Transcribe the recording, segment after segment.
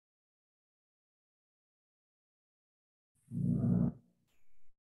Oh,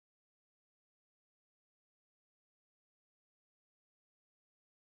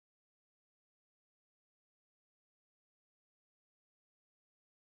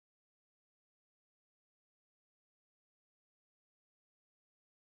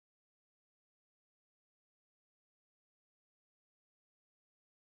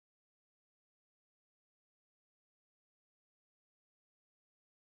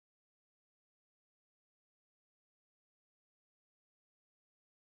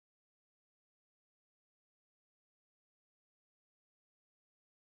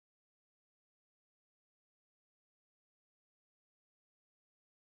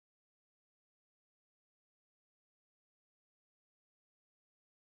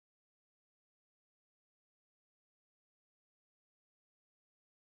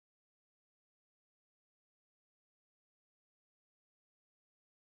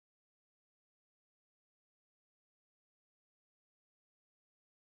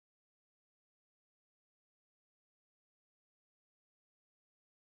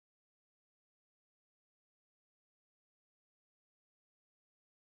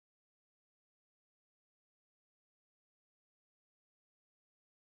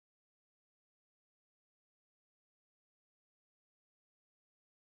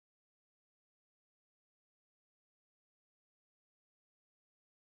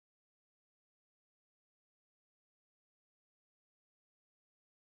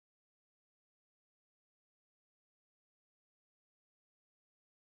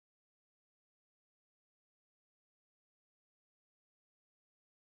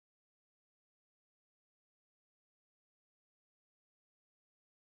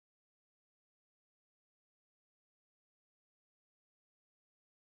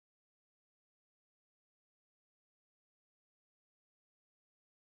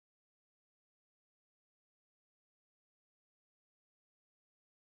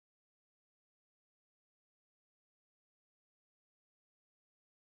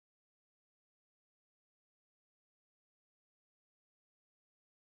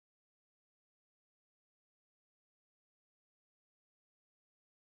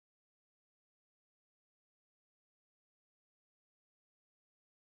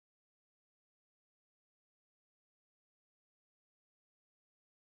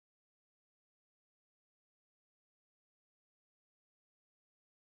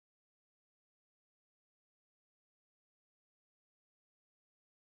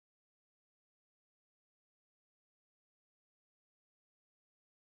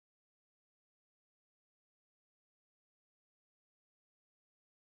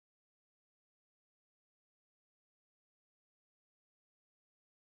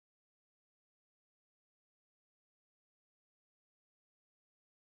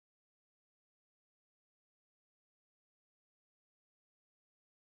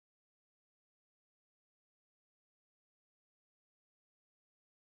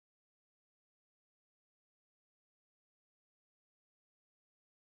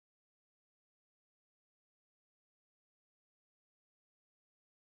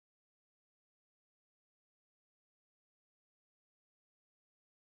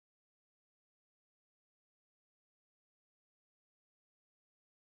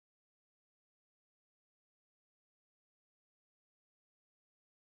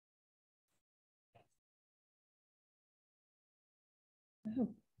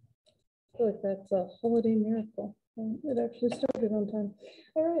 I feel like that's a holiday miracle. It actually started on time.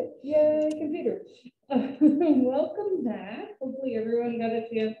 All right, yay, computer. Welcome back. Hopefully everyone got a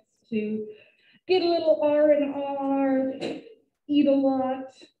chance to get a little R&R, eat a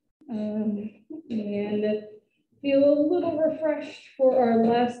lot, and feel a little refreshed for our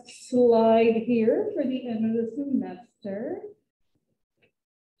last slide here for the end of the semester.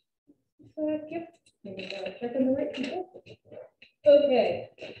 Yep, there we go. Checking the right people. Okay,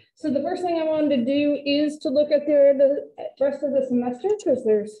 so the first thing I wanted to do is to look at the rest of the semester because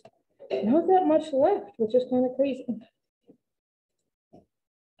there's not that much left, which is kind of crazy.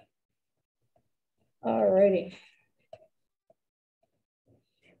 All righty.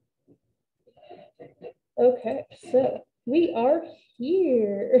 Okay, so we are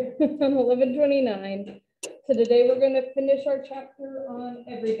here on 11/29. So today we're going to finish our chapter on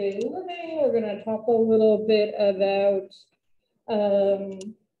everyday living. We're going to talk a little bit about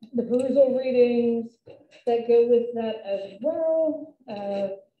the perusal readings that go with that as well,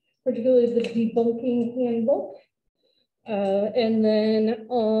 particularly the debunking handbook. And then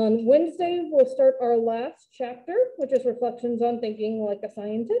on Wednesday, we'll start our last chapter, which is Reflections on Thinking Like a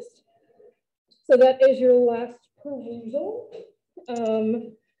Scientist. So that is your last perusal.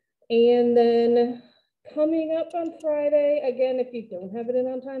 And then coming up on Friday. Again, if you don't have it in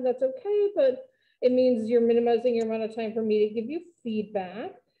on time, that's okay, but it means you're minimizing your amount of time for me to give you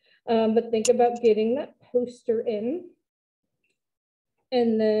feedback. But think about getting that poster in.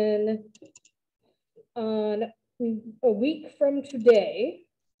 And then on a week from today,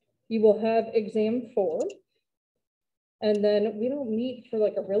 you will have exam 4. And then we don't meet for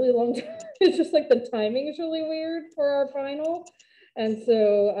like a really long time. It's just like the timing is really weird for our final. And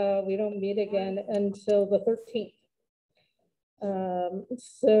so we don't meet again until the 13th.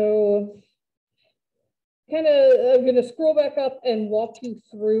 So kind of, I'm gonna scroll back up and walk you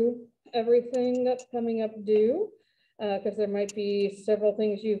through everything that's coming up due, because there might be several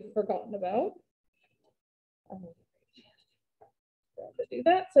things you've forgotten about. To do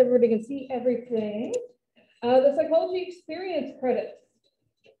that so everybody can see everything. The psychology experience credits.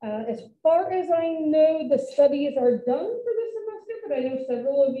 As far as I know, the studies are done for this semester, but I know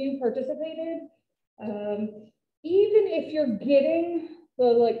several of you participated. Even if you're getting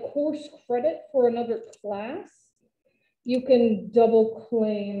the course credit for another class, you can double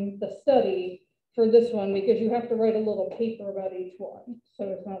claim the study for this one because you have to write a little paper about each one. So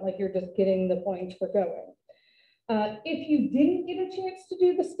it's not like you're just getting the points for going. If you didn't get a chance to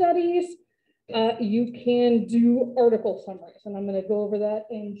do the studies, you can do article summaries, and I'm going to go over that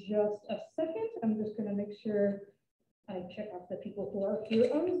in just a second. I'm just going to make sure I check off the people who are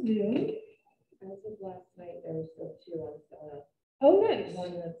here on Zoom. As of last night, there were still 2 on Sona. Oh, nice.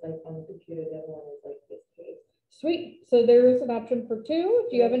 One that's like on the computer, the other one is like this case. Sweet. So there is an option for 2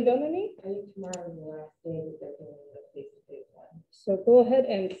 if you haven't done any. I think tomorrow is the last day that they're doing the face-to-face one. So go ahead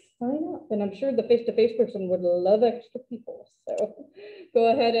and sign up. And I'm sure the face-to-face person would love extra people. So go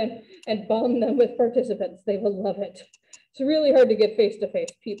ahead and bomb them with participants. They will love it. It's really hard to get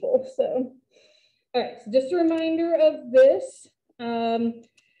face-to-face people. So, all right. So just a reminder of this.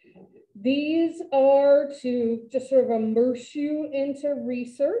 These are to just sort of immerse you into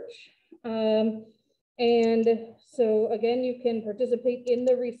research. And so again, you can participate in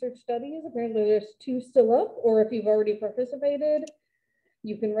the research studies. Apparently there's 2 still up, or if you've already participated,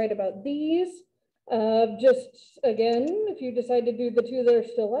 you can write about these. Just again, if you decide to do the 2 that are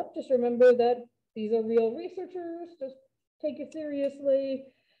still up, just remember that these are real researchers. Just take it seriously.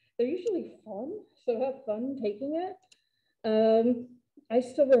 They're usually fun, so have fun taking it. I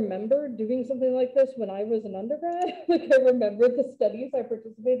still remember doing something like this when I was an undergrad. Like I remember the studies I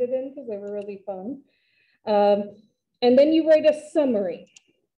participated in because they were really fun. And then you write a summary,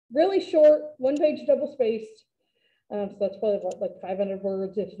 really short, 1-page double spaced. So that's probably what, like 500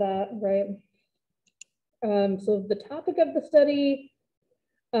 words, if that, right? So the topic of the study,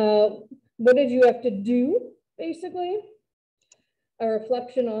 what did you have to do, basically? A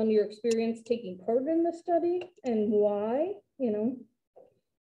reflection on your experience taking part in the study and why, you know.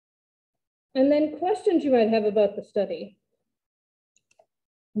 And then questions you might have about the study.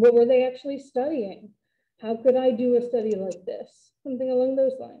 What were they actually studying? How could I do a study like this? Something along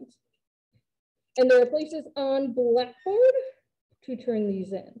those lines. And there are places on Blackboard to turn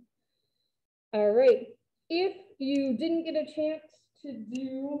these in. All right. If you didn't get a chance to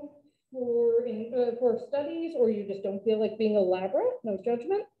do for studies, or you just don't feel like being elaborate, no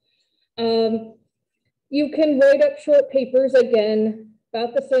judgment, you can write up short papers, again,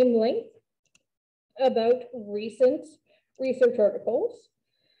 about the same length, about recent research articles.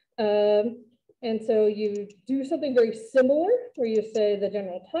 And so you do something very similar where you say the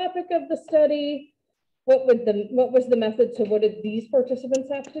general topic of the study, what was the method, so what did these participants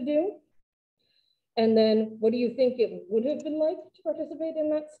have to do? And then what do you think it would have been like to participate in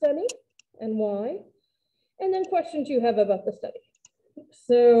that study and why? And then questions you have about the study.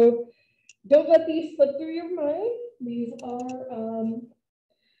 So don't let these slip through your mind. These are,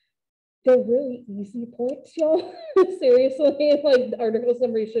 they're really easy points, y'all. Seriously, like the article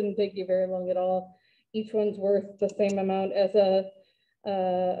summary shouldn't take you very long at all. Each one's worth the same amount as a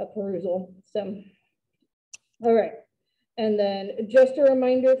perusal. So, all right. And then just a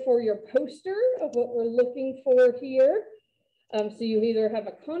reminder for your poster of what we're looking for here. So you either have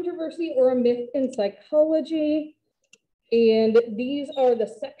a controversy or a myth in psychology. And these are the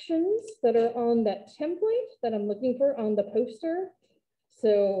sections that are on that template that I'm looking for on the poster.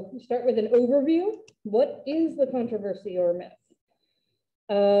 So you start with an overview. What is the controversy or myth?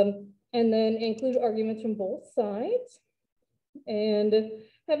 And then include arguments from both sides. And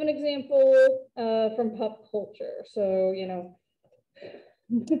have an example from pop culture. So, you know,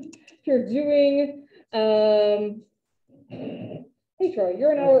 if you're doing, hey Troy,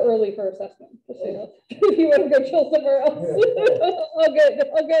 you're an hour early for assessment. Just so you know. If you want to go chill somewhere else. All good,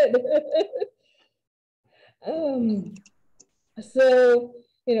 all good. So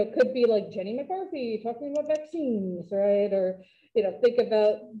You know, could be like Jenny McCarthy talking about vaccines, right? Or, you know, think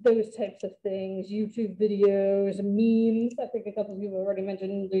about those types of things, YouTube videos, memes. I think a couple of people already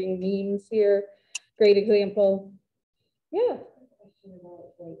mentioned doing memes here. Great example. Yeah. Question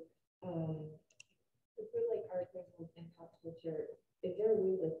about like, for like our examples and pop culture, is there a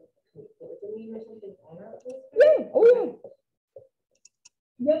way like to put a meme or something on our poster? Yeah. Oh yeah.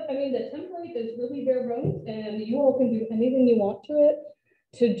 Yep. I mean, the template is really bare bones, and you all can do anything you want to it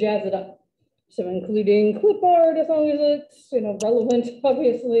to jazz it up. So including clip art, as long as it's, you know, relevant,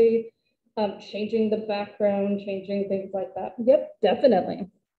 obviously, changing the background, changing things like that. Yep, definitely.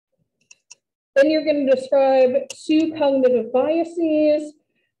 Then you're going to describe 2 cognitive biases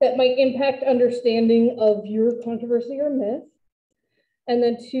that might impact understanding of your controversy or myth, and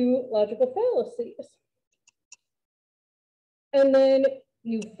then 2 logical fallacies. And then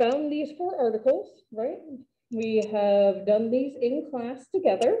you found these 4 articles, right? We have done these in class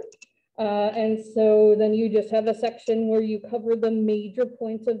together. And so then you just have a section where you cover the major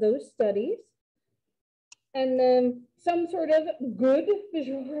points of those studies. And then some sort of good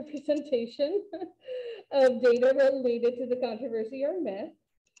visual representation of data related to the controversy or myth.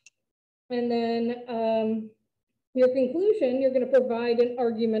 And then your conclusion, you're going to provide an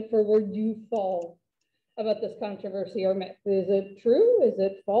argument for where you fall about this controversy or myth. Is it true? Is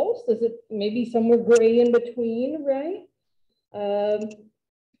it false? Is it maybe somewhere gray in between, right?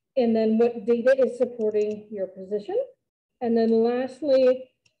 And then what data is supporting your position. And then lastly,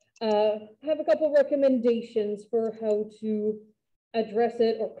 have a couple recommendations for how to address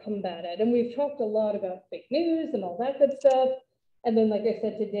it or combat it. And we've talked a lot about fake news and all that good stuff. And then, like I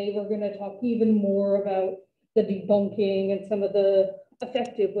said, today, we're going to talk even more about the debunking and some of the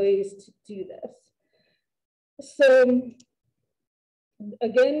effective ways to do this. So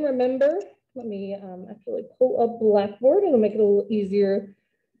again, remember, let me actually pull up Blackboard. It'll make it a little easier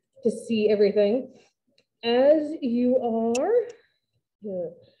to see everything. As you are,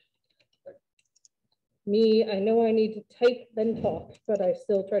 I know I need to type then talk, but I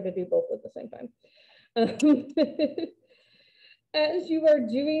still try to do both at the same time. As you are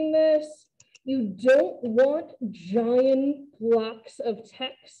doing this, you don't want giant blocks of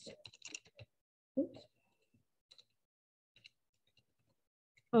text. Oops.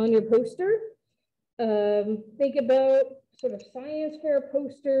 On your poster. Think about sort of science fair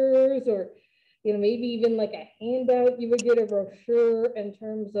posters, or, you know, maybe even like a handout you would get, a brochure, in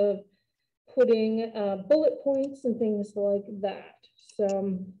terms of putting bullet points and things like that.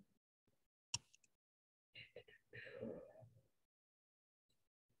 So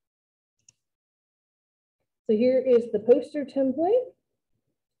here is the poster template.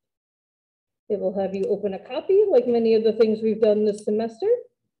 It will have you open a copy, like many of the things we've done this semester,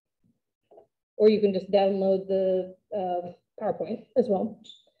 or you can just download the PowerPoint as well.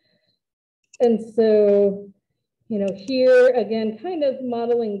 And so, you know, here again, kind of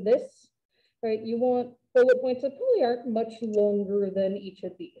modeling this, right? You want bullet points that probably aren't much longer than each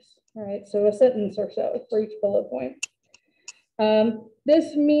of these, right? So a sentence or so for each bullet point.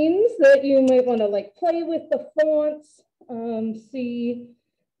 This means that you might want to like play with the fonts, see.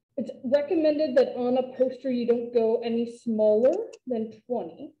 It's recommended that on a poster you don't go any smaller than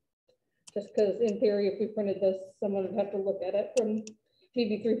 20, just because in theory, if we printed this, someone would have to look at it from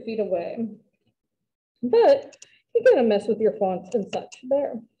maybe 3 feet away. But you gotta mess with your fonts and such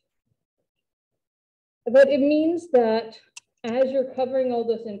there. But it means that as you're covering all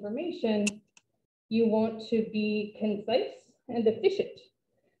this information, you want to be concise and efficient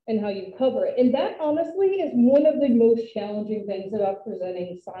in how you cover it. And that honestly is one of the most challenging things about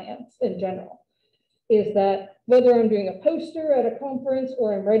presenting science in general, is that whether I'm doing a poster at a conference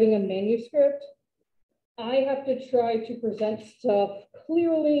or I'm writing a manuscript, I have to try to present stuff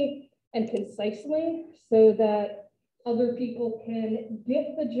clearly and concisely so that other people can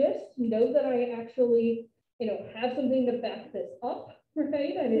get the gist, know that I actually, you know, have something to back this up,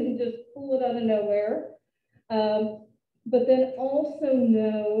 right? I didn't just pull it out of nowhere. But then also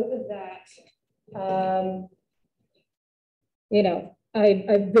know that, you know,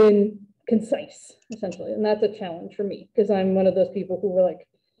 I've been concise, essentially, and that's a challenge for me, because I'm one of those people who were like,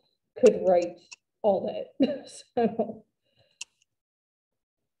 could write all day. So,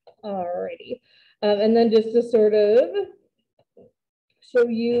 alrighty. And then just to sort of show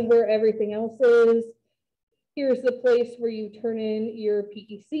you where everything else is, here's the place where you turn in your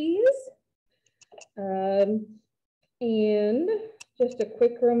PECs. And just a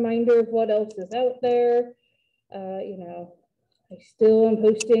quick reminder of what else is out there. You know, I still am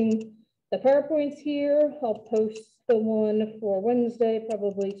posting the PowerPoints here. I'll post the one for Wednesday,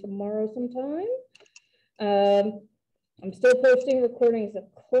 probably tomorrow sometime. I'm still posting recordings of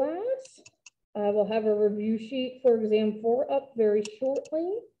class. I will have a review sheet for exam 4 up very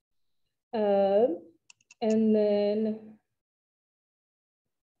shortly. And then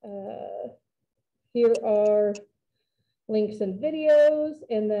here are links and videos,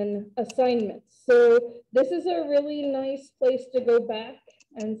 and then assignments. So this is a really nice place to go back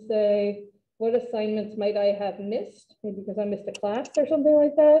and say, what assignments might I have missed? Maybe because I missed a class or something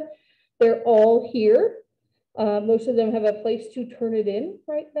like that. They're all here. Most of them have a place to turn it in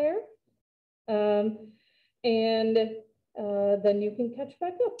right there. Then you can catch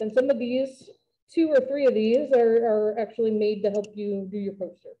back up. And some of these, 2 or 3 of these are actually made to help you do your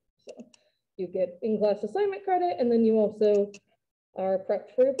poster. So you get in-class assignment credit, and then you also are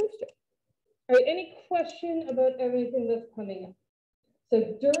prepped for your poster. All right, any question about everything that's coming up?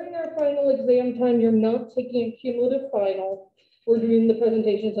 So during our final exam time, you're not taking a cumulative final. We're doing the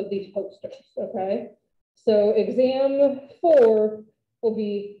presentations of these posters, okay? So exam 4 will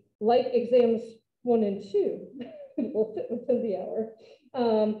be like exams 1 and 2. We'll fit within the hour.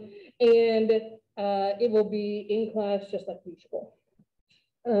 It will be in class just like usual.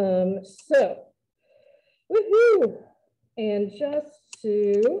 So, woohoo! And just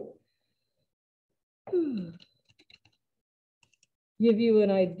to give you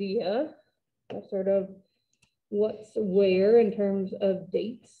an idea of sort of what's where in terms of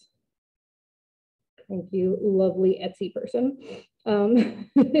dates. Thank you, lovely Etsy person.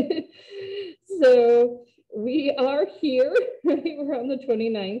 So we are here, right? We're on the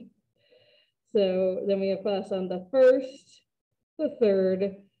 29th. So then we have class on the 1st, the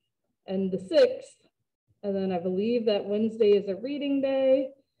 3rd, and the 6th. And then I believe that Wednesday is a reading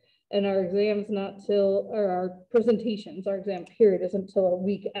day, and our exam's not till, or our presentations, our exam period isn't until a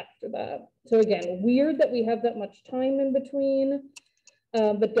week after that. So again, weird that we have that much time in between,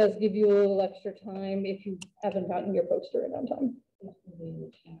 but does give you a little extra time if you haven't gotten your poster in on time.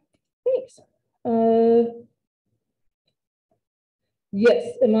 Thanks.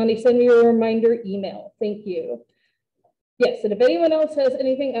 Yes, Imani, send me a reminder email. Thank you. Yes, and if anyone else has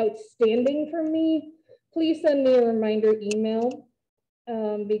anything outstanding for me, please send me a reminder email,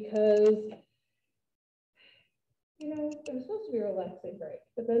 because, you know, it was supposed to be a relaxing break,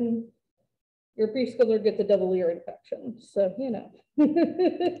 but then your preschooler gets a double ear infection. So, you know,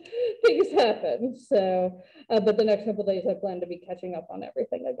 things happen. So, but the next couple of days I plan to be catching up on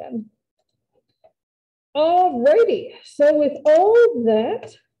everything again. All righty, so with all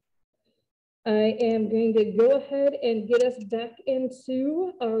that, I am going to go ahead and get us back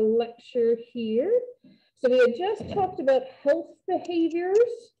into our lecture here. So we had just talked about health behaviors,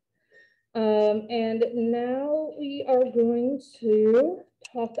 and now we are going to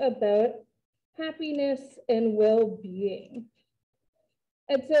talk about happiness and well-being.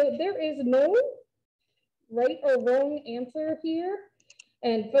 And so there is no right or wrong answer here.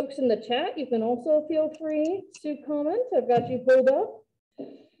 And folks in the chat, you can also feel free to comment. I've got you pulled up.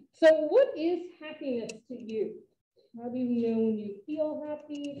 So what is happiness to you? How do you know when you feel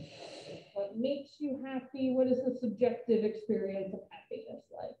happy? What makes you happy? What is the subjective experience of happiness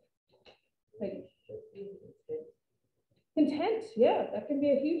like? Content, yeah, that can be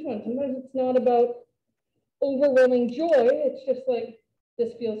a huge one. Sometimes it's not about overwhelming joy. It's just like,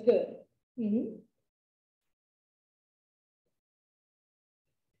 this feels good. Mm-hmm.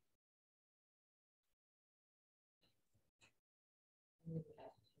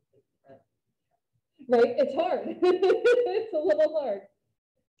 Right, it's hard. It's a little hard.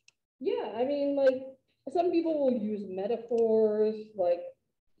 Yeah, I mean, like, some people will use metaphors. Like,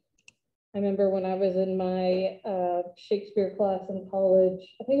 I remember when I was in my Shakespeare class in college,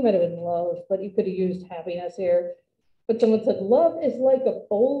 I think it might have been love, but you could have used happiness here. But someone said, love is like a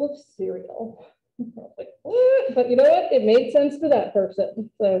bowl of cereal. I was like, what? But you know what? It made sense to that person.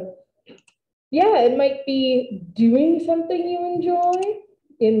 So yeah, it might be doing something you enjoy.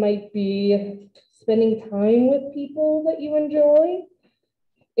 It might be spending time with people that you enjoy.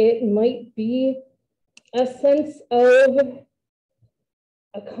 It might be a sense of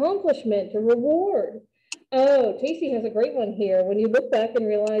accomplishment, a reward. Oh, Casey has a great one here. When you look back and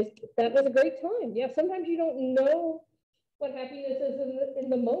realize that was a great time. Yeah, sometimes you don't know what happiness is in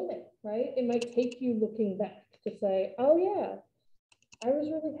the moment, right? It might take you looking back to say, oh yeah, I was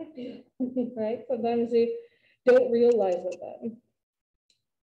really happy, right? Sometimes you don't realize it then.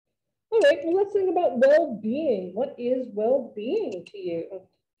 All right, well, let's think about well-being. What is well-being to you?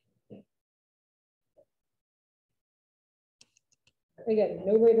 Again,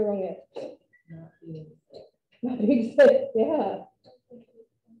 no right or wrong answer. Not being sick, yeah.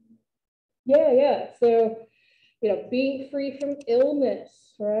 Yeah. So, you know, being free from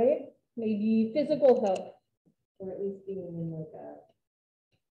illness, right? Maybe physical health, or at least being in like a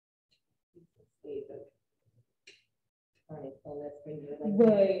state of chronic illness when you're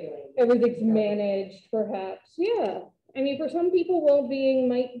like Right. feeling Everything's nothing. managed, perhaps. Yeah. I mean, for some people, well-being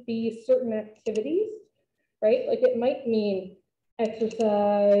might be certain activities, right? Like it might mean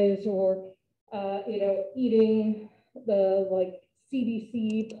exercise or, eating the like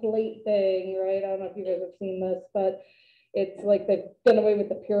CDC plate thing, right? I don't know if you guys have seen this, but it's like they've done away with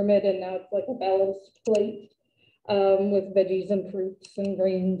the pyramid and now it's like a balanced plate with veggies and fruits and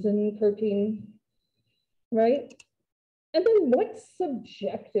grains and protein, right? And then what's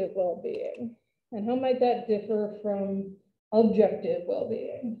subjective well-being? And how might that differ from objective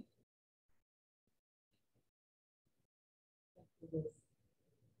well-being? It's,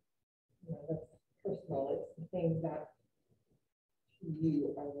 that's personal. It's the things that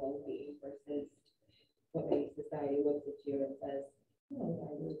you are well-being versus what maybe society looks at you and says, oh,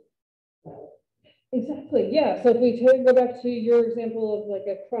 I would well. Exactly, yeah. So if we go back to your example of like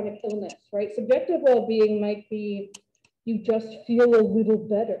a chronic illness, right? Subjective well-being might be you just feel a little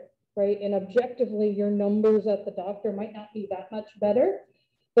better, right? And objectively, your numbers at the doctor might not be that much better,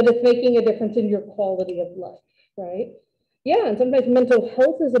 but it's making a difference in your quality of life, right? Yeah, and sometimes mental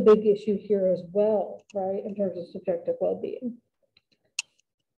health is a big issue here as well, right? In terms of subjective well-being.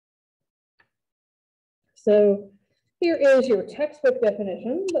 So here is your textbook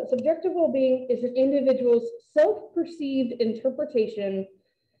definition, but subjective well-being is an individual's self-perceived interpretation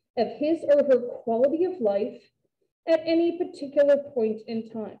of his or her quality of life at any particular point in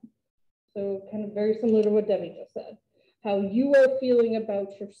time. So kind of very similar to what Debbie just said, how you are feeling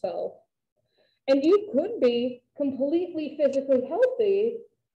about yourself. And you could be completely physically healthy,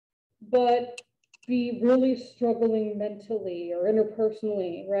 but be really struggling mentally or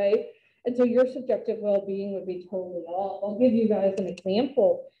interpersonally, right? And so your subjective well-being would be totally off. I'll give you guys an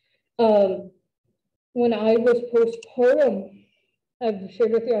example. When I was postpartum, I've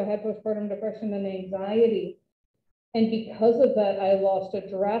shared with you, I had postpartum depression and anxiety. And because of that, I lost a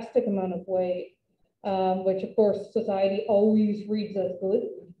drastic amount of weight, which of course society always reads as good,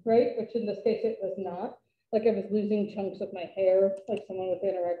 right? Which in this case, it was not. Like I was losing chunks of my hair, like someone with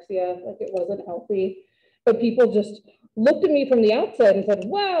anorexia, like it wasn't healthy. But people just looked at me from the outside and said,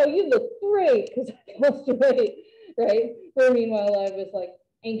 wow, you look great, because I lost weight, right? Where meanwhile, I was like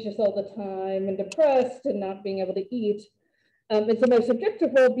anxious all the time and depressed and not being able to eat. And so my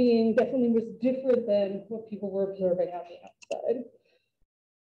subjective well-being definitely was different than what people were observing on the outside.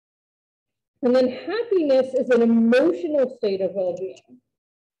 And then happiness is an emotional state of well-being.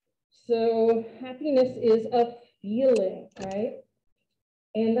 So happiness is a feeling, right?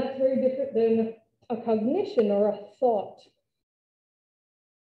 And that's very different than a cognition or a thought.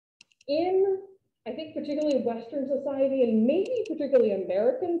 In, I think, particularly Western society and maybe particularly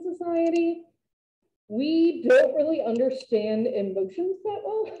American society, we don't really understand emotions that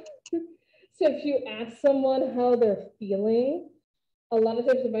well. So if you ask someone how they're feeling, a lot of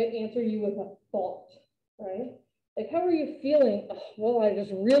times they might answer you with a thought, right? Like, how are you feeling? Oh, well, I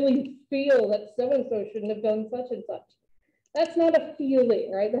just really feel that so-and-so shouldn't have done such and such. That's not a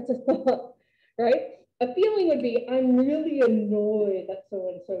feeling, right? That's a thought, right? A feeling would be, I'm really annoyed that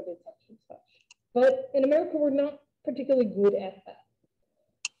so-and-so did such and such. But in America, we're not particularly good at that.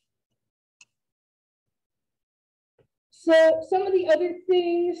 So some of the other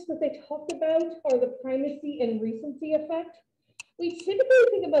things that they talk about are the primacy and recency effect. We typically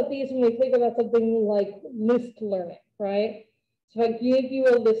think about these when we think about something like list learning, right? So if I give you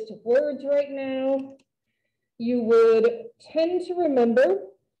a list of words right now, you would tend to remember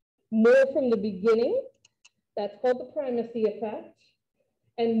more from the beginning. That's called the primacy effect,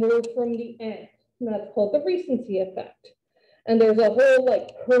 and more from the end. And that's called the recency effect. And there's a whole like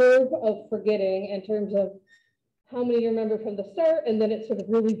curve of forgetting in terms of how many you remember from the start, and then it's sort of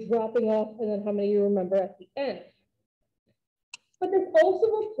really dropping off, and then how many you remember at the end. But this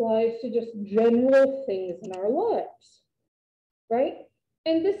also applies to just general things in our lives, right?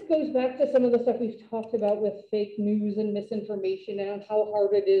 And this goes back to some of the stuff we've talked about with fake news and misinformation and how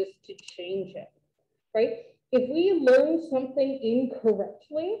hard it is to change it, right? If we learn something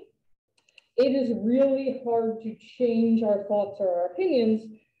incorrectly, it is really hard to change our thoughts or our opinions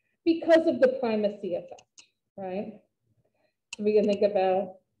because of the primacy effect, right? So we can think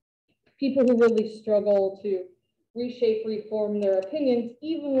about people who really struggle to reshape, reform their opinions,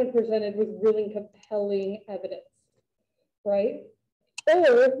 even when presented with really compelling evidence, right?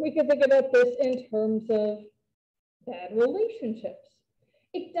 Or we could think about this in terms of bad relationships.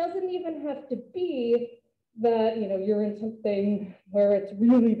 It doesn't even have to be that, you know, you're in something where it's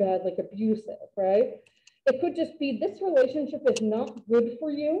really bad, like abusive, right? It could just be this relationship is not good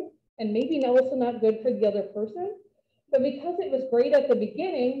for you and maybe also not good for the other person, but because it was great at the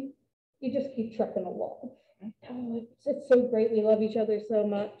beginning, you just keep trucking along. Oh, it's so great. We love each other so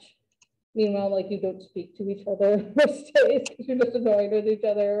much. Meanwhile, like you don't speak to each other most days because you're just annoyed with each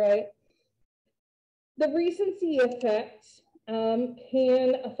other, right? The recency effect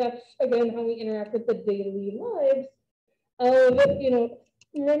can affect, again, how we interact with the daily lives of,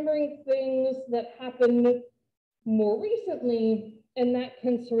 remembering things that happened more recently, and that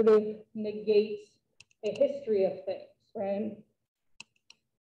can sort of negate a history of things, right?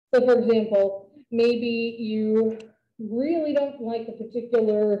 So for example, maybe you really don't like a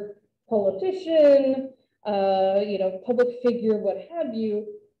particular politician, public figure, what have you,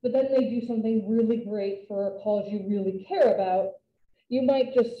 but then they do something really great for a cause you really care about. You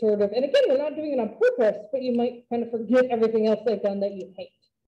might just sort of, and again, we're not doing it on purpose, but you might kind of forget everything else they've done that you hate,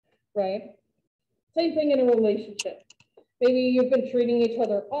 right? Same thing in a relationship. Maybe you've been treating each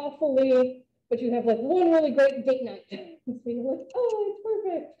other awfully, but you have like one really great date night. So you're like, oh, it's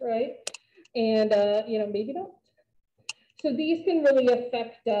perfect, right? And, maybe not. So these can really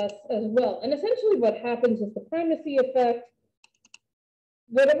affect us as well. And essentially what happens is the primacy effect.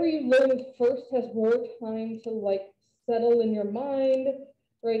 Whatever you learn first has more time to like settle in your mind,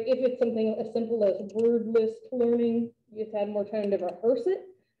 right? If it's something as simple as word list learning, you've had more time to rehearse it,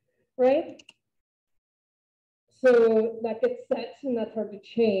 right? So that gets set and that's hard to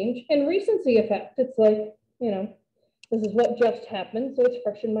change. And recency effect, it's like, this is what just happened, so it's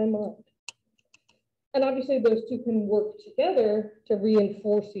fresh in my mind. And obviously those two can work together to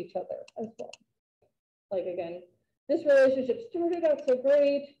reinforce each other as well. Like again, this relationship started out so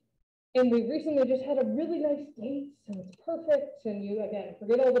great, and we recently just had a really nice date, so it's perfect. And you, again,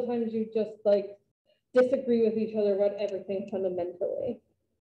 forget all the times you just like disagree with each other about everything fundamentally.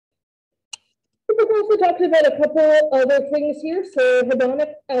 We've also talked about a couple other things here. So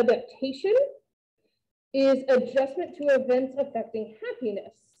hedonic adaptation is adjustment to events affecting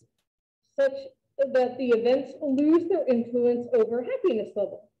happiness, such that the events lose their influence over happiness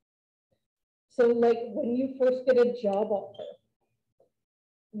level. So like when you first get a job offer,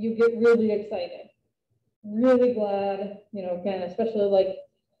 you get really excited, really glad, again, especially like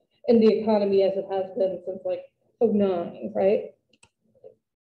in the economy as it has been since like 2009, right?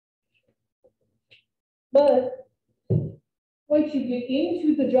 But once you get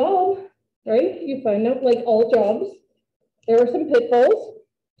into the job, right, you find out, like all jobs, there are some pitfalls,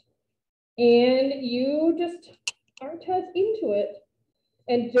 and you just aren't as into it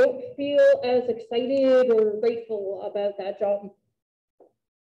and don't feel as excited or grateful about that job.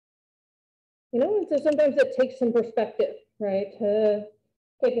 And so sometimes it takes some perspective, right, to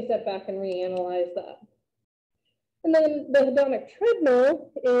take a step back and reanalyze that. And then the hedonic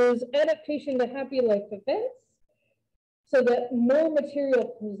treadmill is adaptation to happy life events, so that more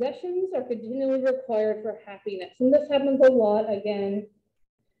material possessions are continually required for happiness. And this happens a lot, again,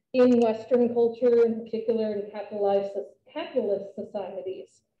 in Western culture, in particular in capitalist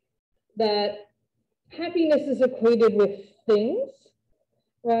societies, that happiness is equated with things,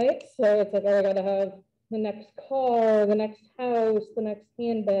 right? So it's like, oh, I gotta have the next car, the next house, the next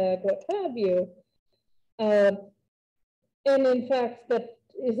handbag, what have you. And in fact, that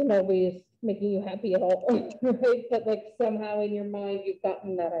isn't always making you happy at all, right? But like somehow in your mind, you've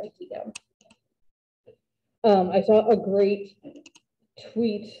gotten that idea. I saw a great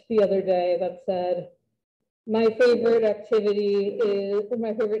tweet the other day that said, my favorite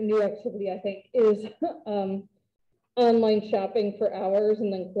new activity, I think, is online shopping for hours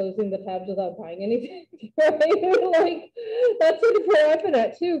and then closing the tabs without buying anything. Right? Like that's sort of where I've been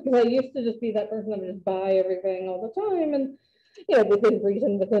at too, because I used to just be that person that would just buy everything all the time, and within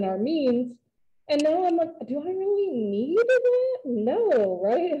reason, within our means. And now I'm like, do I really need that? No,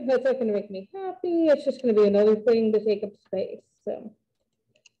 right? That's not going to make me happy. It's just going to be another thing to take up space.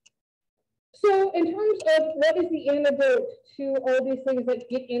 So in terms of what is the antidote to all these things that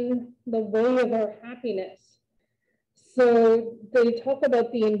get in the way of our happiness? So they talk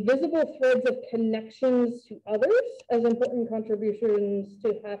about the invisible threads of connections to others as important contributions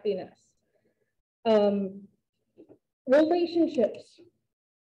to happiness. Relationships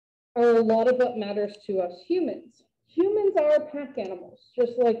are a lot of what matters to us humans. Humans are pack animals,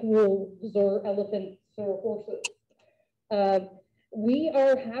 just like wolves or elephants or horses. We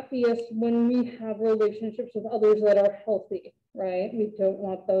are happiest when we have relationships with others that are healthy, right? We don't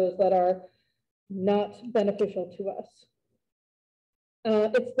want those that are not beneficial to us.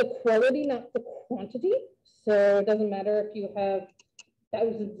 It's the quality, not the quantity. So it doesn't matter if you have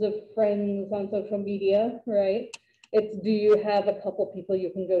thousands of friends on social media, right? It's, do you have a couple people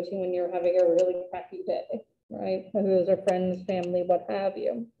you can go to when you're having a really crappy day, right? Whether those are friends, family, what have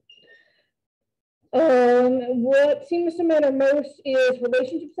you. What seems to matter most is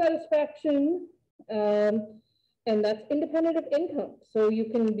relationship satisfaction, and that's independent of income. So you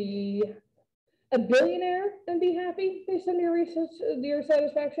can be a billionaire and be happy based on your research, your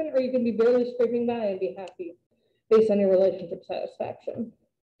satisfaction, or you can be barely scraping by and be happy based on your relationship satisfaction.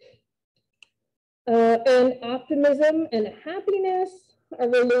 And optimism and happiness are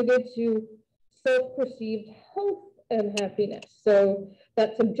related to self-perceived health and happiness. So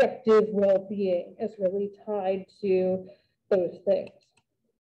that subjective well-being is really tied to those things.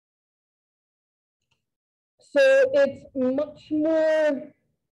 So it's much more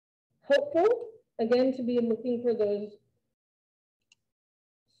helpful, again, to be looking for those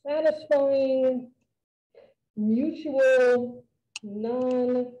satisfying, mutual,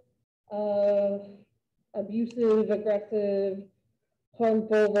 non-abusive, aggressive,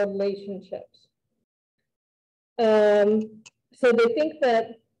 harmful relationships. So they think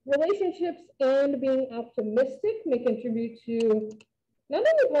that relationships and being optimistic may contribute to not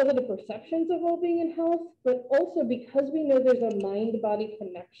only positive perceptions of well-being and health, but also because we know there's a mind-body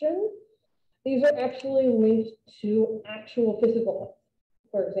connection, these are actually linked to actual physical health,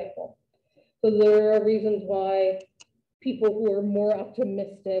 for example. So there are reasons why people who are more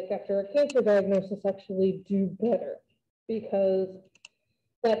optimistic after a cancer diagnosis actually do better, because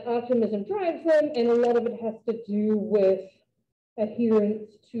that optimism drives them, and a lot of it has to do with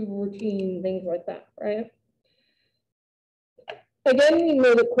adherence to routine, things like that, right? Again, we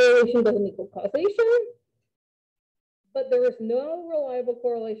know that correlation doesn't equal causation, but there is no reliable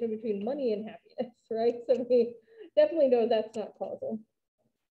correlation between money and happiness, right? So we definitely know that's not causal.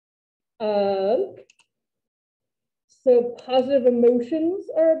 So positive emotions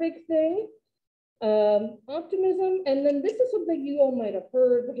are a big thing. Optimism, and then this is something you all might have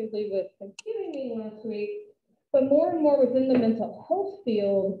heard, particularly with Thanksgiving meeting last week, but more and more within the mental health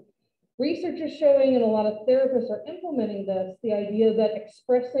field, research is showing, and a lot of therapists are implementing this, the idea that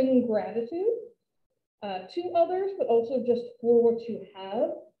expressing gratitude to others, but also just for what you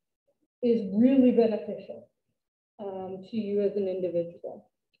have, is really beneficial to you as an individual.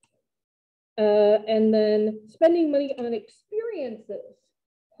 And then spending money on experiences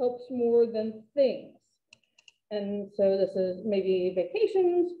helps more than things. And so this is maybe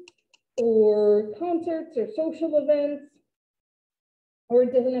vacations or concerts or social events, or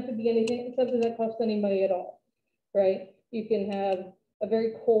it doesn't have to be anything, something that costs any money at all, right? You can have a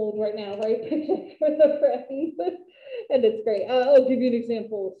very cold right now, right? Picnic with a friend, and it's great. I'll give you an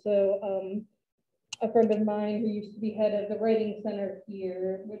example. So a friend of mine who used to be head of the writing center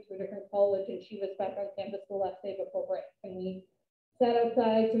here, went to a different college, and she was back on campus the last day before break. And we sat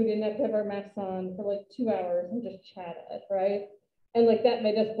outside so we didn't have to have our masks on for like 2 hours and just chatted, right? And like that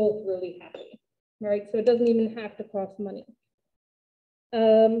made us both really happy, right? So it doesn't even have to cost money.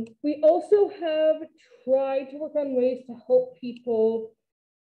 We also have tried to work on ways to help people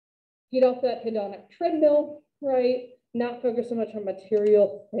get off that hedonic treadmill, right? Not focus so much on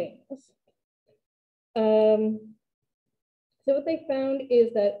material things. So what they found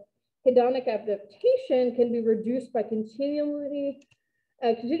is that hedonic adaptation can be reduced by continuing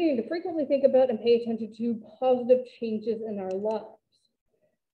to frequently think about and pay attention to positive changes in our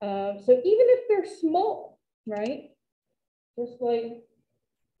lives. So even if they're small, right? Just like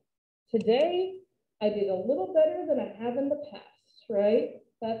today, I did a little better than I have in the past, right?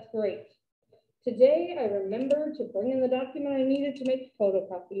 That's great. Today, I remembered to bring in the document I needed to make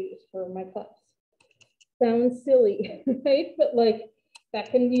photocopies for my class. Sounds silly, right? But like,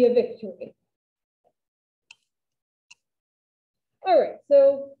 that can be a victory. All right,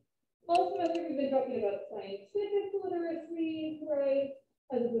 so all semester we've been talking about scientific literacy, right?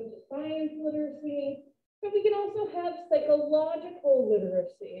 As opposed to science literacy. But we can also have psychological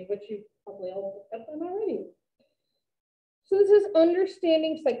literacy, which you probably all picked up on already. So this is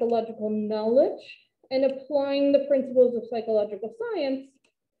understanding psychological knowledge and applying the principles of psychological science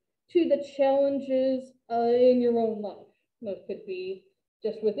to the challenges in your own life. Those could be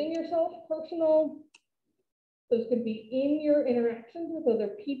just within yourself, personal. Those could be in your interactions with other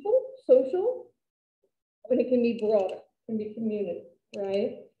people, social, and it can be broader, it can be community,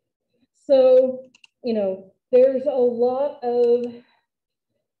 right? So, you know, there's a lot of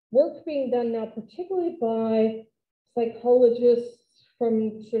work being done now, particularly by psychologists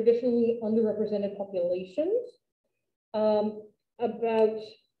from traditionally underrepresented populations about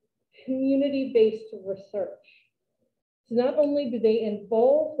community-based research. So not only do they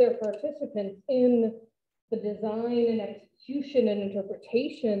involve their participants in the design and execution and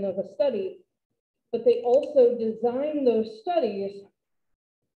interpretation of a study, but they also design those studies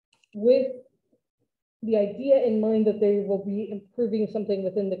with the idea in mind that they will be improving something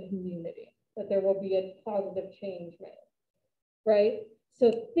within the community, that there will be a positive change made, right?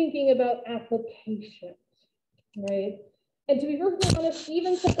 So thinking about applications, right? And to be perfectly honest,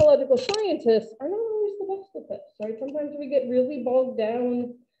 even psychological scientists are not always the best at this, right? Sometimes we get really bogged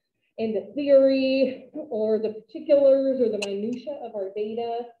down in the theory or the particulars or the minutia of our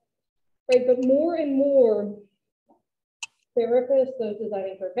data, right? But more and more therapists, those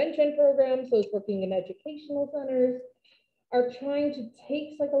designing prevention programs, those working in educational centers, are trying to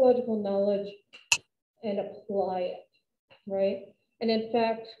take psychological knowledge and apply it, right? And in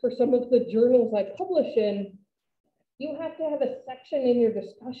fact, for some of the journals I publish in, you have to have a section in your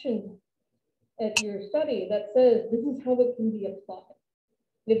discussion at your study that says this is how it can be applied.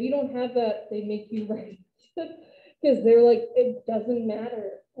 And if you don't have that, they make you write it because they're like, it doesn't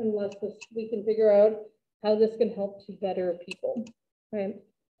matter unless we can figure out how this can help to better people, right?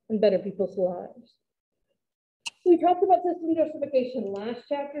 And better people's lives. We talked about system justification last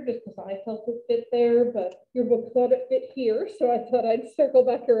chapter just because I felt it fit there, but your book thought it fit here, so I thought I'd circle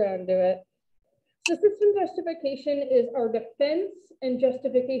back around to it. So system justification is our defense and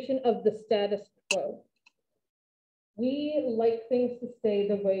justification of the status quo. We like things to stay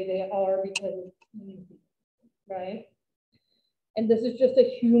the way they are because it's easy, right? And this is just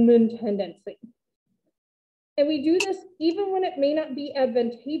a human tendency. And we do this even when it may not be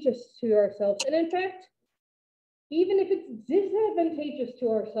advantageous to ourselves. And in fact, even if it's disadvantageous to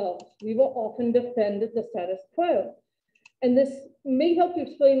ourselves, we will often defend the status quo. And this may help to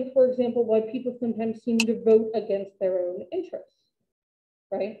explain, for example, why people sometimes seem to vote against their own interests,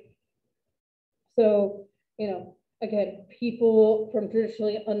 right? So, you know, again, people from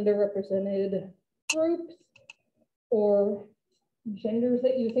traditionally underrepresented groups or genders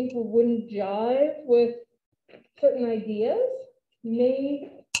that you think wouldn't jive with certain ideas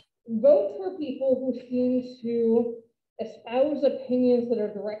may vote for people who seem to espouse opinions that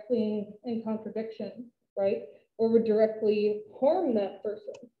are directly in contradiction, right? Or would directly harm that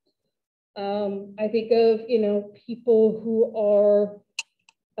person. I think of, you know, people who are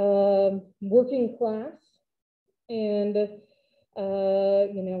working class and,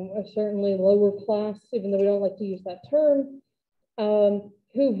 you know, certainly lower class, even though we don't like to use that term,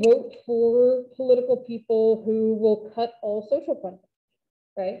 who vote for political people who will cut all social funding,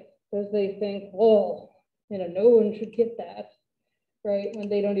 right? Because they think, well, you know, no one should get that, right? When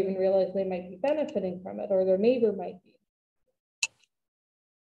they don't even realize they might be benefiting from it or their neighbor might be.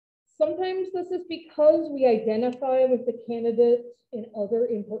 Sometimes this is because we identify with the candidates in other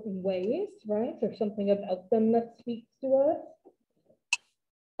important ways, right? There's something about them that speaks to us.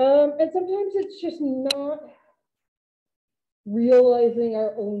 And sometimes it's just not realizing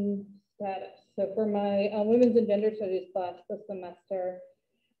our own status. So for my women's and gender studies class this semester,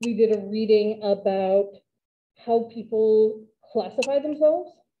 we did a reading about how people classify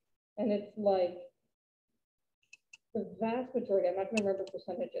themselves. And it's like the vast majority, I'm not going to remember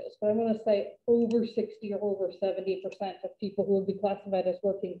percentages, but I want to say over 60 or over 70% of people who would be classified as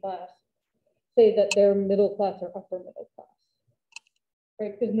working class say that they're middle class or upper middle class,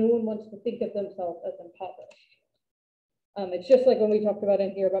 right? Because no one wants to think of themselves as impoverished. It's just like when we talked about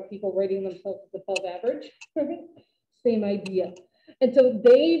in here about people rating themselves as above average, right? Same idea. And so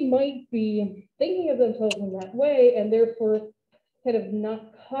they might be thinking of themselves in that way and therefore kind of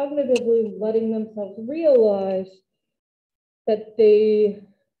not cognitively letting themselves realize that they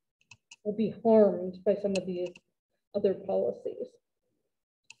will be harmed by some of these other policies.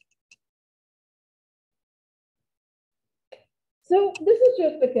 So this is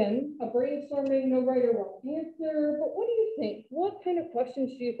just, again, a brainstorming, no right or wrong answer, but what do you think? What kind of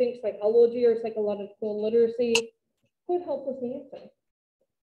questions do you think psychology or psychological literacy could help us answer?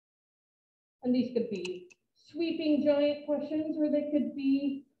 And these could be sweeping giant questions, or they could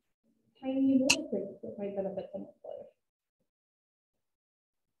be tiny little things that might benefit someone's life.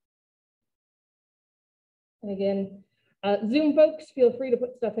 And again, Zoom folks, feel free to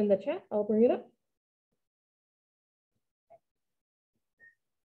put stuff in the chat. I'll bring it up.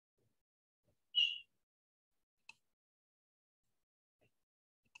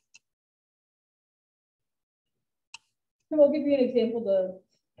 So I'll give you an example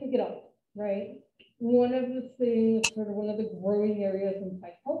to kick it off, right? One of the things, sort of one of the growing areas in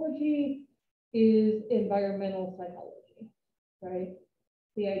psychology is environmental psychology, right?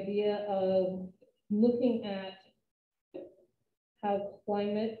 The idea of looking at how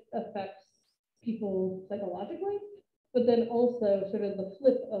climate affects people psychologically, but then also sort of the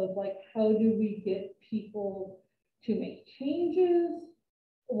flip of like, how do we get people to make changes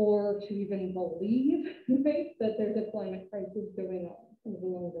or to even believe, right, that there's a climate crisis going on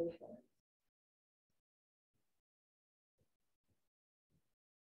along those lines.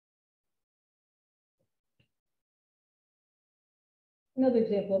 Another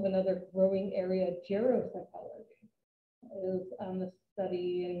example of another growing area, geropsychology, is the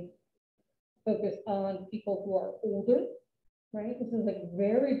study and focus on people who are older, right? This is a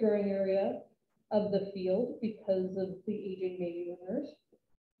very growing area of the field because of the aging baby boomers.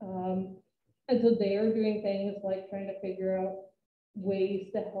 And so they are doing things like trying to figure out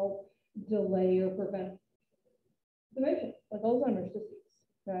ways to help delay or prevent dementia, like Alzheimer's disease,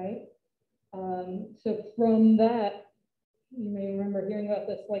 right? So from that, you may remember hearing about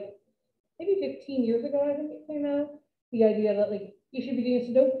this like maybe 15 years ago, I think it came out, the idea that like you should be doing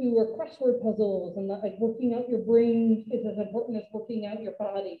Sudoku or crossword puzzles, and that like working out your brain is as important as working out your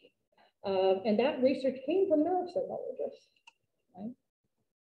body. And that research came from neuropsychologists, right?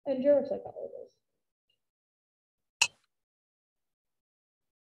 And geropsychologists.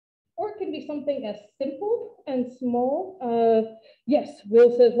 Or it can be something as simple and small. Yes,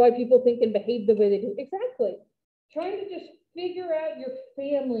 Will says why people think and behave the way they do. Exactly. Trying to just figure out your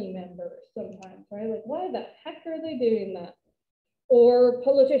family members sometimes, right? Like, why the heck are they doing that? Or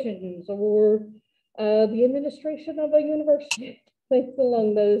politicians, or the administration of a university, things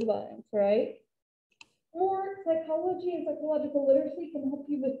along those lines, right? Or psychology and psychological literacy can help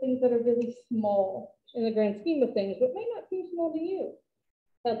you with things that are really small in the grand scheme of things, but may not seem small to you.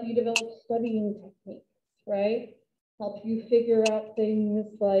 Help you develop studying techniques, right? Help you figure out things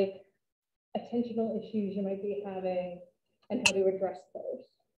like attentional issues you might be having and how to address those.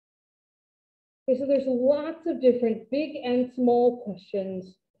 Okay, so there's lots of different big and small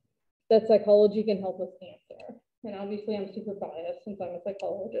questions that psychology can help us answer. And obviously I'm super biased since I'm a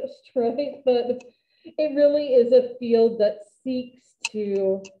psychologist, right? But it really is a field that seeks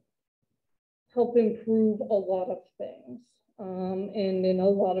to help improve a lot of things, and in a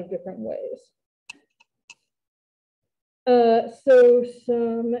lot of different ways. So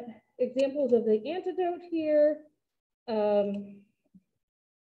some examples of the antidote here.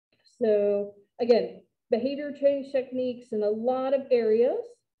 So again, behavior change techniques in a lot of areas.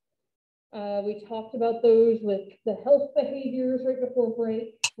 We talked about those with the health behaviors right before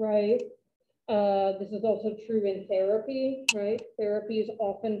break, right? This is also true in therapy, right? Therapy is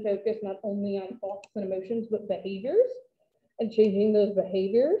often focused not only on thoughts and emotions, but behaviors and changing those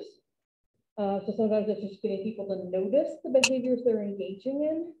behaviors. So sometimes it's just getting people to notice the behaviors they're engaging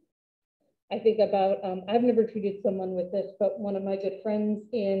in. I think about, I've never treated someone with this, but one of my good friends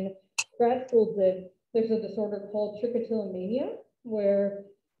in grad school did. There's a disorder called trichotillomania, where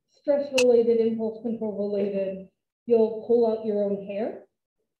stress-related, impulse control-related, you'll pull out your own hair.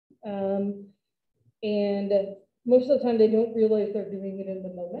 And most of the time they don't realize they're doing it in the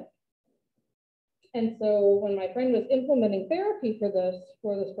moment. And so when my friend was implementing therapy for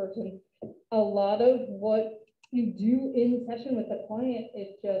this person, a lot of what you do in session with the client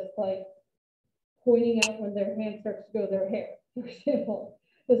is just like pointing out when their hand starts to go their hair, for example.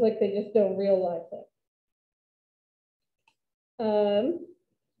 It's like they just don't realize it.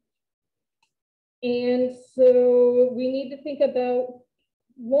 And so we need to think about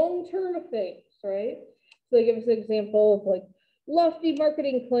long-term things, right? So they give us an example of like lofty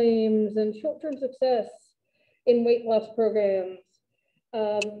marketing claims and short-term success in weight loss programs.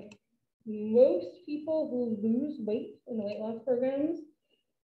 Most people who lose weight in weight loss programs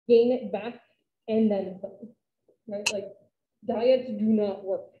gain it back and then some, right? Like diets do not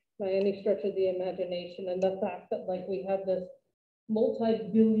work by any stretch of the imagination. And the fact that like we have this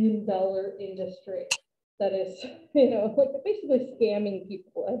multi-billion-dollar industry that is, like basically scamming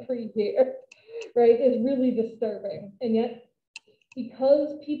people every year, right, is really disturbing. And yet,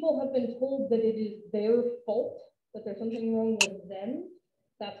 because people have been told that it is their fault, that there's something wrong with them,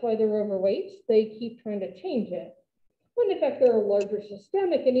 that's why they're overweight, they keep trying to change it. When in fact, there are larger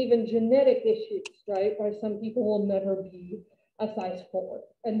systemic and even genetic issues, right, why some people will never be a size 4,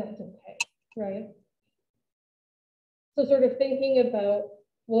 and that's okay, right? So sort of thinking about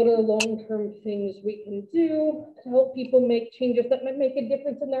what are long-term things we can do to help people make changes that might make a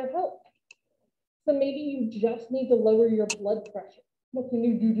difference in their health. So maybe you just need to lower your blood pressure. What can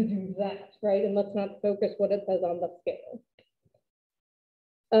you do to do that, right? And let's not focus what it says on the scale.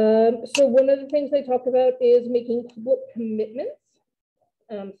 So one of the things they talk about is making public commitments.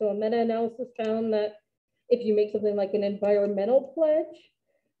 So a meta-analysis found that if you make something like an environmental pledge,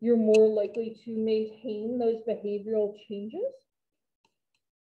 you're more likely to maintain those behavioral changes.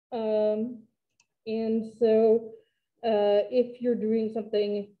 And so if you're doing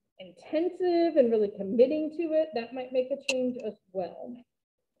something intensive and really committing to it, that might make a change as well.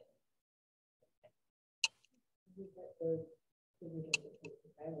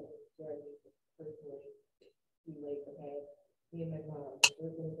 Like, okay, me and my mom,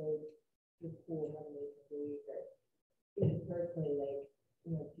 we're gonna go to school Monday through week, or even personally, like,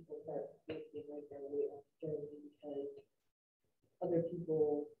 you know, people start posting like their weight loss journey because other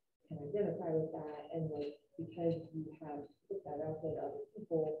people can identify with that, and like because you have put that out there to other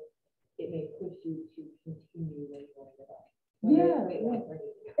people, it may push you to continue when you want to go. Yeah,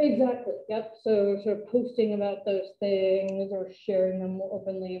 exactly. Yep. So sort of posting about those things or sharing them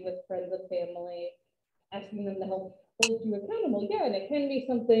openly with friends and family, asking them to help hold you accountable. Yeah, and it can be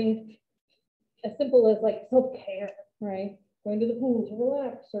something as simple as like self-care, right? Going to the pool to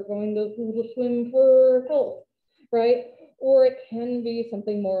relax, or going to the pool to swim for health, right? Or it can be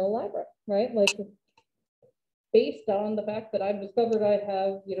something more elaborate, right? Like based on the fact that I've discovered I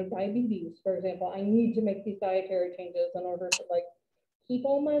have, you know, diabetes, for example, I need to make these dietary changes in order to like keep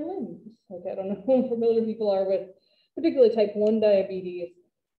all my limbs. Like I don't know how familiar people are with particularly type 1 diabetes.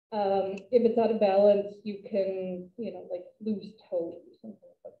 If it's out of balance, you can, you know, like lose toes and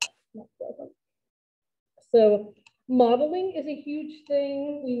things like that. Not pleasant. So modeling is a huge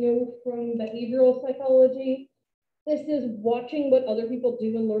thing. We know from behavioral psychology. This is watching what other people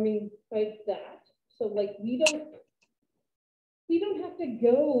do and learning by that. So like we don't have to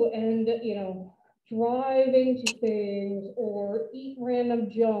go and, you know, drive into things or eat random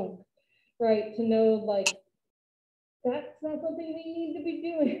junk, right? To know like that's not something we need to be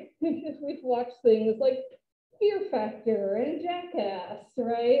doing because we've watched things like Fear Factor and Jackass,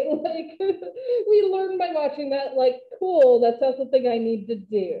 right? Like we learn by watching that, like, cool, that's not something I need to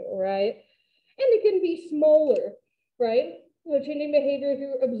do, right? And it can be smaller, right? You know, changing behavior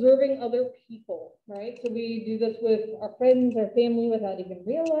through observing other people, right? So we do this with our friends, our family, without even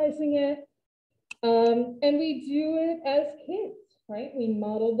realizing it. And we do it as kids, right? We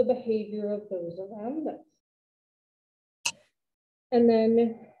model the behavior of those around us. And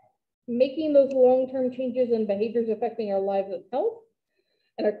then making those long-term changes in behaviors affecting our lives and health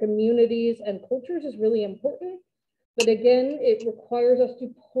and our communities and cultures is really important. But again, it requires us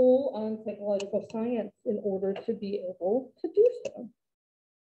to pull on psychological science in order to be able to do so.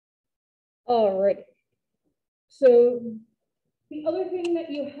 All right. So the other thing that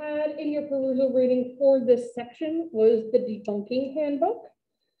you had in your perusal reading for this section was the debunking handbook,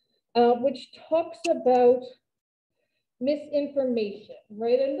 which talks about misinformation,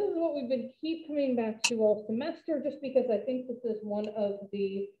 right? And this is what we've been keep coming back to all semester, just because I think this is one of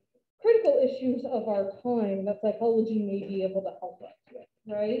the critical issues of our time that psychology may be able to help us with,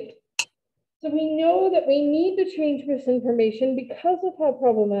 right? So we know that we need to change misinformation because of how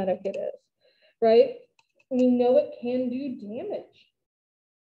problematic it is, right? We know it can do damage.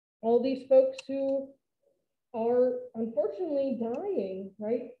 All these folks who are unfortunately dying,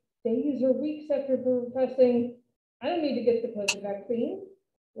 right? Days or weeks after professing, I don't need to get the COVID vaccine,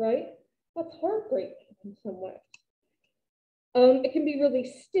 right? That's heartbreaking in some ways. It can be really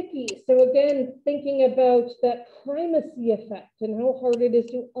sticky. So again, thinking about that primacy effect and how hard it is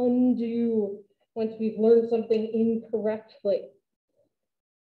to undo once we've learned something incorrectly.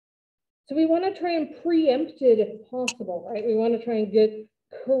 So we want to try and preempt it if possible, right? We want to try and get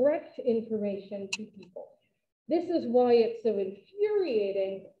correct information to people. This is why it's so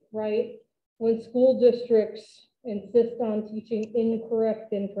infuriating, right? When school districts insist on teaching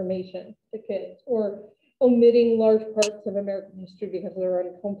incorrect information to kids or omitting large parts of American history because they're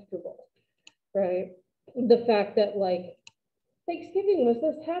uncomfortable, right? The fact that like Thanksgiving was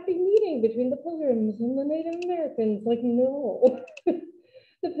this happy meeting between the Pilgrims and the Native Americans, like no,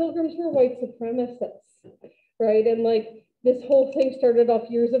 the Pilgrims were white supremacists, right? And like this whole thing started off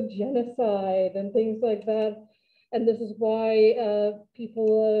years of genocide and things like that. And this is why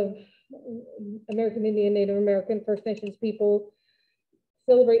people of American Indian, Native American, First Nations people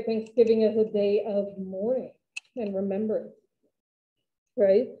celebrate Thanksgiving as a day of mourning and remembrance,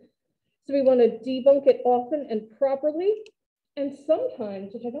 right? So we want to debunk it often and properly. And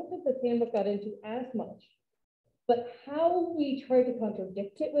sometimes, which I don't think this handbook got into as much, but how we try to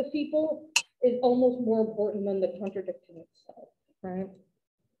contradict it with people is almost more important than the contradiction itself, right?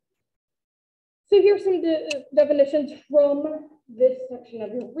 So here's some definitions from this section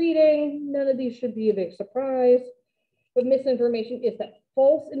of your reading. None of these should be a big surprise, but misinformation is that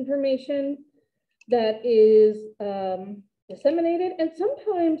false information that is disseminated, and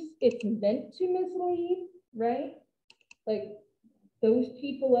sometimes it's meant to mislead, right? Like those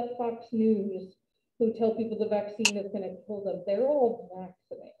people at Fox News who tell people the vaccine is going to kill them, they're all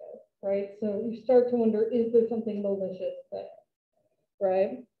vaccinated, right? So you start to wonder, is there something malicious there,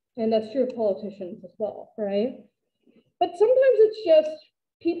 right? And that's true of politicians as well, right? But sometimes it's just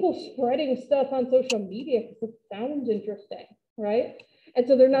people spreading stuff on social media because it sounds interesting, right? And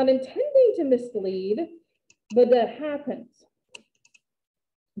so they're not intending to mislead, but that happens.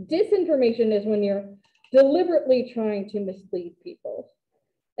 Disinformation is when you're deliberately trying to mislead people,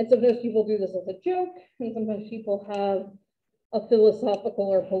 And sometimes people do this as a joke, and sometimes people have a philosophical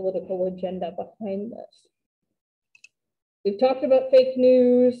or political agenda behind this. We've talked about fake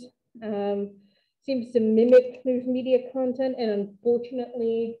news, seems to mimic news media content, and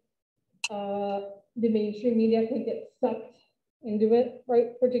unfortunately, the mainstream media can get sucked into it,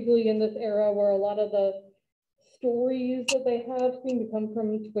 right? Particularly in this era where a lot of the stories that they have seem to come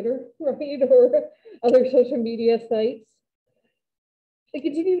from Twitter, right? Or other social media sites. The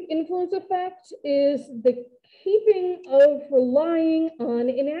continued influence effect is the keeping of relying on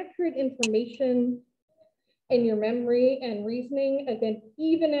inaccurate information in your memory and reasoning, again,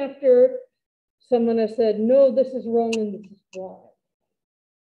 even after someone has said, no, this is wrong and this is why.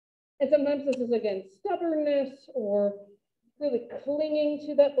 And sometimes this is, again, stubbornness or really clinging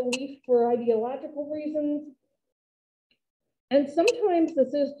to that belief for ideological reasons. And sometimes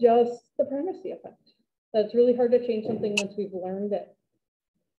this is just the primacy effect. That's really hard to change something once we've learned it.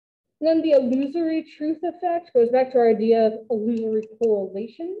 And then the illusory truth effect goes back to our idea of illusory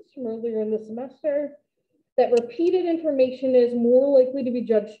correlations from earlier in the semester, that repeated information is more likely to be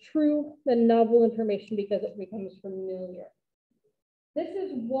judged true than novel information because it becomes familiar. This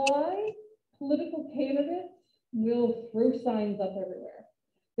is why political candidates will throw signs up everywhere.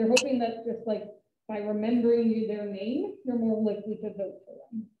 They're hoping that just like by remembering their name, you're more likely to vote for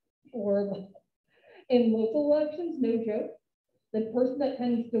them. Or in local elections, no joke, the person that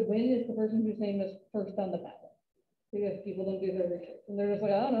tends to win is the person whose name is first on the ballot, because people don't do their research. And they're just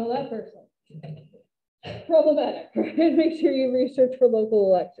like, I don't know that person. Problematic, right? Make sure you research for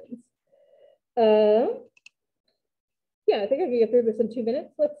local elections. Yeah, I think I can get through this in 2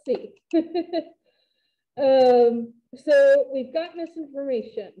 minutes. Let's see. So we've got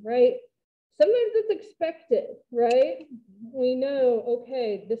misinformation, right? Sometimes it's expected, right? We know,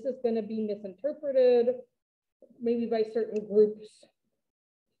 okay, this is going to be misinterpreted, maybe by certain groups.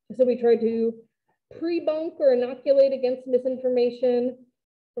 So we try to pre-bunk or inoculate against misinformation,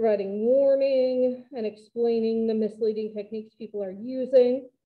 providing warning and explaining the misleading techniques people are using.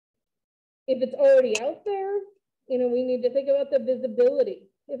 If it's already out there, we need to think about the visibility.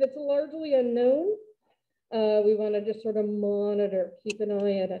 If it's largely unknown, we want to just sort of monitor, keep an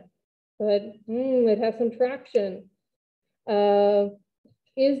eye on it. But it has some traction.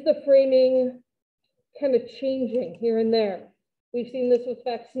 Is the framing kind of changing here and there? We've seen this with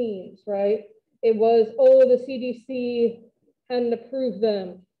vaccines, right? It was, oh, the CDC hadn't approved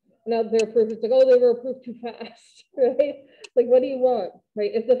them. Now they're approved. It's like, oh, they were approved too fast, right? Like, what do you want,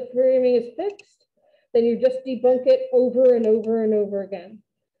 right? If the framing is fixed, then you just debunk it over and over and over again.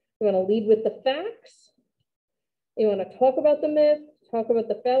 You want to lead with the facts. You want to talk about the myth, talk about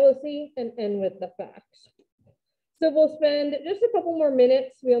the fallacy, and end with the facts. So we'll spend just a couple more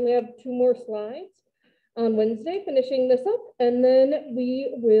minutes. We only have 2 more slides on Wednesday, finishing this up, and then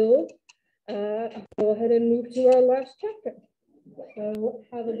we will go ahead and move to our last chapter. So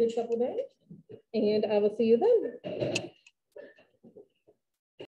have a good couple days, and I will see you then.